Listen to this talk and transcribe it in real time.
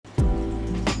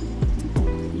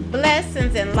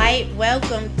Blessings and light.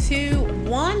 Welcome to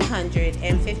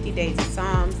 150 Days of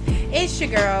Psalms. It's your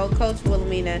girl, Coach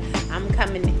Wilhelmina. I'm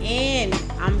coming in,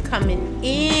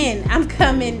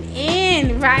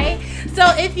 right? So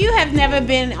if you have never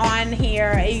been on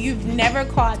here, if you've never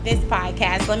caught this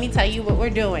podcast, let me tell you what we're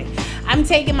doing. I'm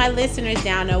taking my listeners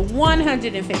down a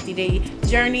 150-day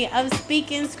journey of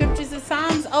speaking scriptures and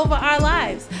psalms over our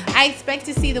lives. I expect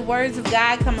to see the words of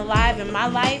God come alive in my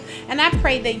life, and I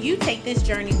pray that you take this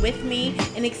journey with me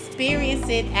and experience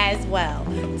it as well.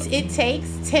 It takes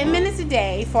 10 minutes a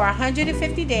day for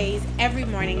 150 days every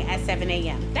morning at 7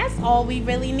 a.m. That's all we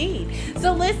really need.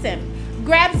 So listen,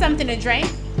 grab something to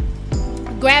drink,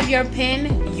 grab your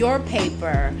pen, your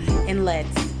paper, and let's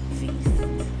feast.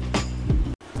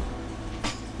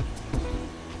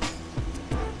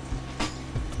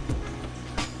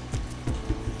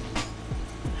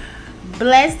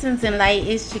 Blessings and light.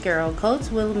 It's your girl, Coach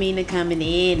Wilhelmina, coming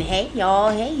in. Hey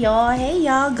y'all.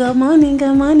 Good morning.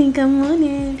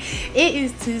 It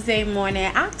is Tuesday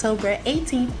morning, October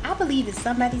 18th. I believe it's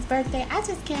somebody's birthday. I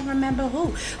just can't remember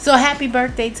who. So happy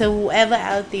birthday to whoever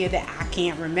out there that I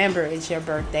can't remember it's your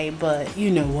birthday, but you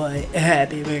know what?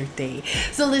 Happy birthday.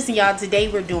 So listen, y'all, today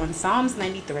we're doing Psalms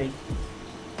 93.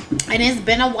 And it's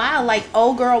been a while, like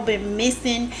old girl been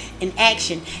missing in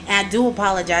action. And I do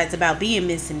apologize about being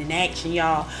missing in action,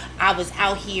 y'all. I was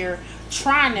out here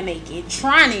trying to make it,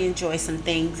 trying to enjoy some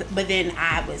things, but then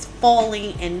I was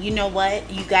falling. And you know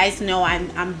what? You guys know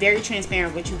I'm very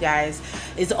transparent with you guys.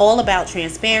 It's all about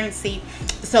transparency.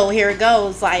 So here it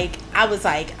goes. Like I was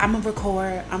like, I'm gonna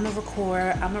record. And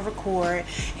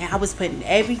I was putting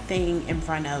everything in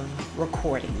front of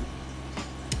recording.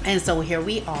 And so here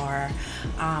we are.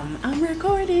 I'm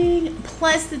recording.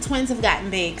 Plus the twins have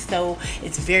gotten big, so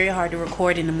it's very hard to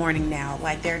record in the morning now.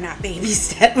 Like they're not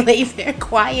babies that lay there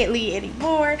quietly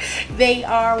anymore. They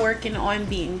are working on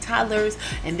being toddlers,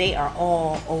 and they are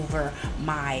all over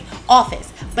my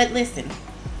office. But listen,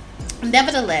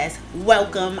 nevertheless,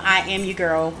 welcome. I am your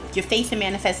girl, your faith and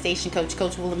manifestation coach,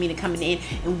 Coach Wilhelmina, coming in,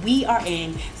 and we are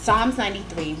in Psalms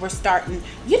 93. We're starting.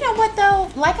 You know what though?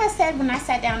 Like I said when I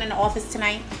sat down in the office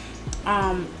tonight,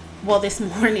 this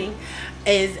morning,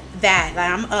 is that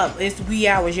I'm up. It's wee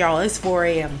hours, y'all. It's 4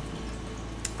 a.m.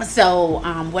 So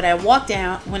when I walked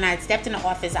down, when I stepped in the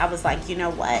office, I was like, you know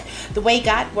what? The way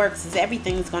God works is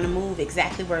everything's going to move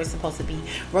exactly where it's supposed to be.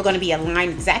 We're going to be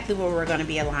aligned exactly where we're going to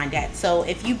be aligned at. So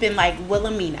if you've been like,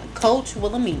 Wilhelmina, Coach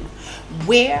Wilhelmina,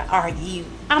 where are you?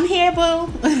 I'm here, boo.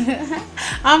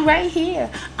 I'm right here.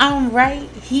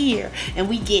 And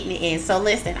we getting it in. So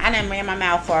listen, I done ran my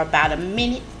mouth for about a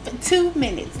minute, 2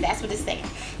 minutes. That's what it's saying.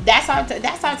 That's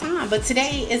our time. But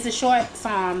today is a short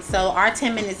psalm, so our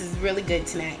 10 minutes is really good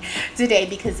today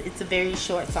because it's a very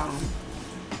short psalm.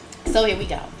 So here we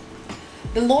go.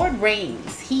 The Lord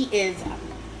reigns. He is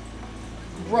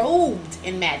robed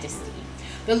in majesty.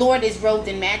 The Lord is robed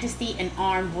in majesty and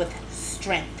armed with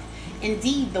strength.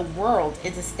 Indeed, the world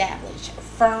is established,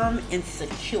 firm and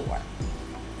secure.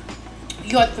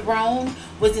 Your throne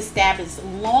was established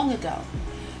long ago.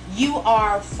 You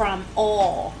are from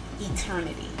all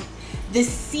eternity. The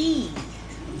seas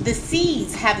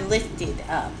have lifted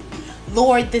up.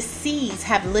 Lord, the seas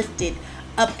have lifted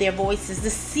up their voices. The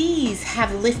seas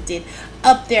have lifted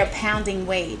up their pounding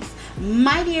waves.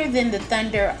 Mightier than the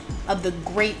thunder of the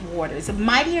great waters,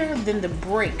 mightier than the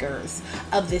breakers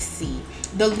of the sea.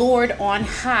 The Lord on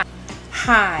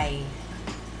high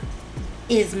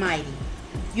is mighty.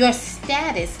 Your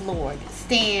status, Lord,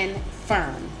 stand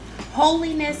firm.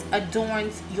 Holiness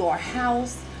adorns your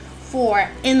house for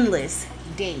endless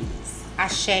days.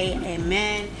 Ashe,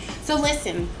 amen. So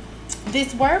listen,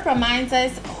 this word reminds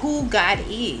us who God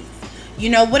is. You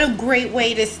know, what a great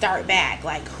way to start back,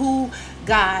 like who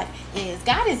God is.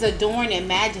 God is adorned in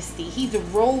majesty. He's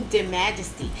robed in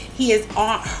majesty. He is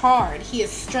hard. He is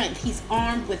strength. He's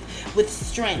armed with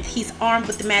strength. He's armed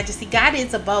with the majesty. God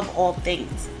is above all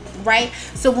things, right?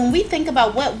 So when we think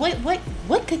about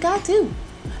what could God do?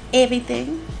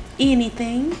 Everything,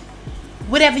 anything,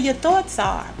 whatever your thoughts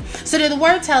are. So the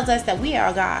word tells us that we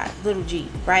are God, little g,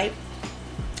 right?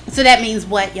 So that means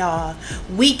what, y'all?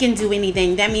 We can do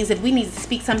anything. That means if we need to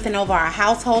speak something over our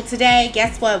household today,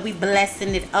 guess what? We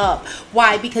blessing it up.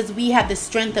 Why? Because we have the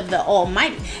strength of the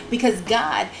Almighty. Because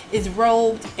God is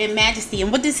robed in majesty.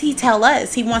 And what does He tell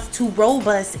us? He wants to robe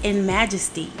us in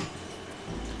majesty,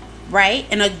 right?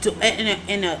 And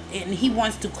He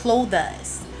wants to clothe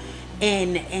us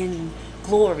in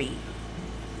glory.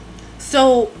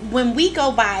 So when we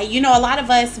go by, you know, a lot of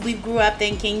us, we grew up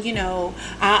thinking, you know,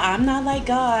 I'm not like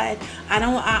God.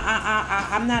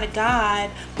 I'm not a God.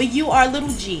 But you are little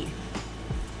g.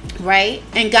 right?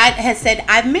 And God has said,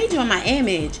 I've made you in my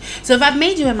image. So if I've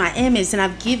made you in my image and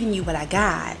I've given you what I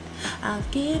got, I've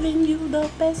given you the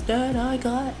best that I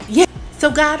got. Yeah. So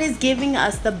God is giving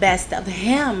us the best of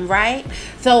Him, right?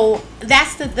 So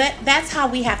that's how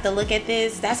we have to look at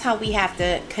this. That's how we have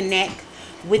to connect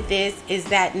with this, is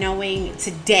that knowing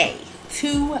today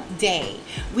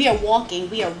we are walking,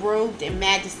 we are robed in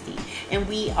majesty, and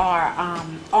we are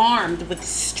armed with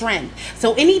strength.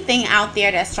 So anything out there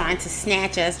that's trying to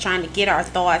snatch us, trying to get our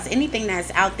thoughts, anything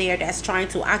that's out there that's trying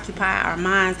to occupy our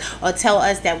minds, or tell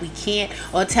us that we can't,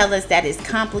 or tell us that it's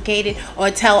complicated,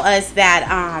 or tell us that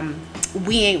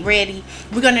we ain't ready,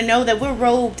 we're going to know that we're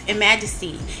robed in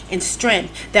majesty and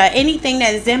strength, that anything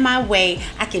that is in my way,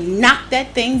 I can knock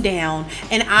that thing down,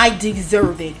 and I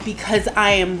deserve it, because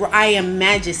I am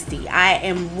majesty. I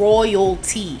am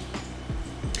royalty.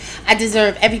 I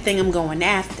deserve everything I'm going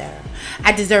after.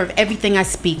 I deserve everything I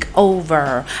speak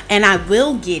over, and I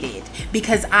will get it,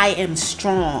 because I am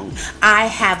strong. I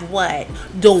have what?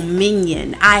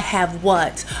 Dominion. I have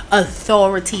what?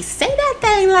 Authority. Say that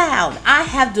thing loud. I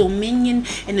have dominion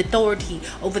and authority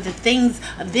over the things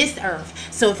of this earth.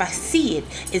 So if I see it,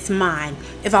 it's mine.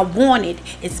 If I want it,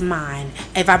 it's mine.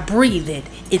 If I breathe it,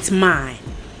 it's mine.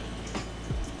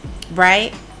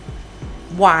 Right?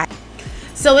 Why?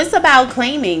 So it's about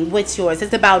claiming what's yours.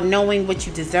 It's about knowing what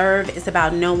you deserve. It's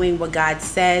about knowing what God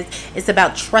says. It's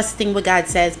about trusting what God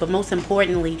says. But most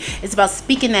importantly, it's about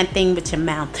speaking that thing with your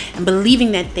mouth and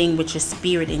believing that thing with your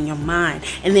spirit and your mind.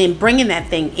 And then bringing that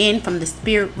thing in from the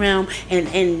spirit realm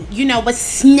and you know, but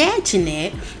snatching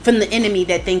it from the enemy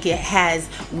that think it has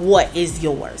what is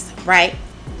yours, right?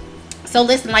 So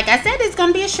listen, like I said, it's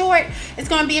going to be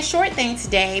a short thing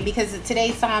today, because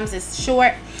today's Psalms is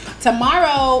short.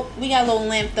 Tomorrow we got a little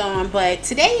length on, but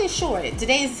today is short.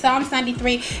 Today is Psalms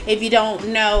 93. If you don't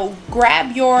know,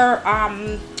 grab your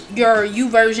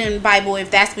YouVersion Bible,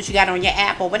 if that's what you got on your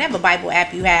app, or whatever Bible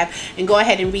app you have, and go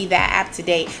ahead and read that app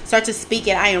today. Start to speak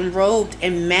it. I am robed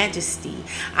in majesty.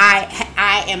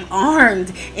 I am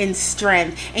armed in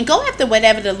strength. And go after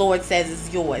whatever the Lord says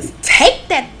is yours. Take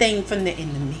that thing from the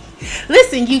enemy.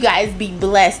 Listen, you guys, be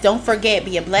blessed. Don't forget,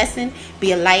 be a blessing,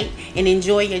 be a light, and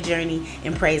enjoy your journey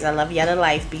in praise. I love y'all to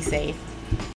life. Be safe.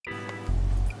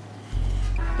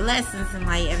 Blessings and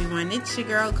light, everyone. It's your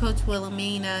girl, Coach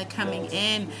Wilhelmina, coming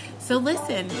in. So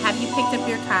listen, have you picked up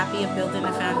your copy of Building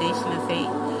a Foundation of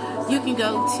Faith? You can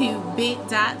go to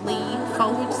bit.ly/coach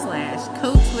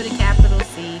with a capital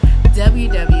C,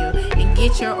 WW, and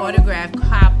get your autographed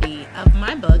copy of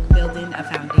my book, Building a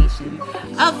Foundation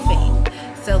of Faith.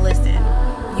 So listen,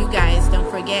 you guys, don't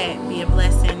forget, be a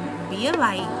blessing, be a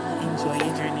light, enjoy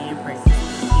your journey in praise.